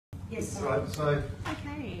Right, so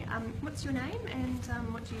Okay, what's your name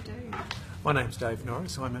and what do you do? My name's Dave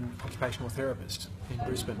Norris. I'm an occupational therapist in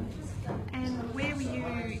Brisbane. And where were you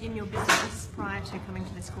in your business prior to coming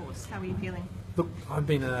to this course? How were you feeling? Look, I've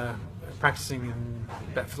been practicing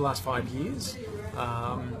for the last 5 years,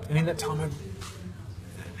 and in that time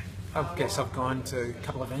I guess I've gone to a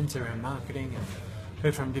couple of events around marketing and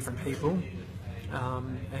heard from different people,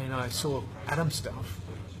 and I saw Adam's stuff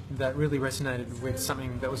that really resonated with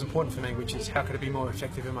something that was important for me, which is how could I be more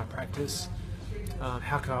effective in my practice,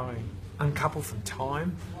 how could I uncouple from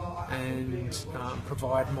time and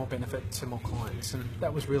provide more benefit to more clients, and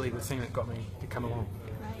that was really the thing that got me to come along.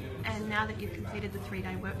 Great. And now that you've completed the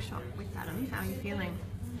 3-day workshop with Adam, how are you feeling?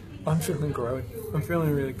 I'm feeling great. I'm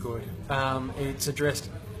feeling really good. It's addressed,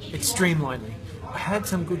 it's streamlined me. I had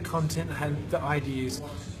some good content, I had the ideas,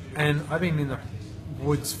 and I've been in the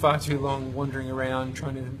woods far too long wandering around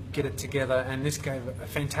trying to get it together, and this gave a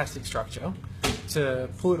fantastic structure to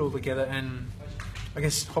pull it all together and I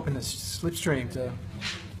guess hop in the slipstream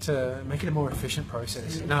to make it a more efficient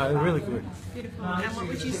process. No, really good. Beautiful. And what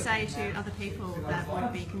would you say to other people that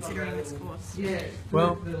would be considering this course?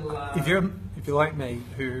 Well, if you're like me,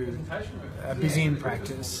 who are busy in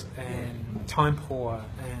practice and time poor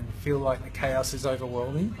and feel like the chaos is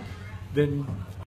overwhelming, then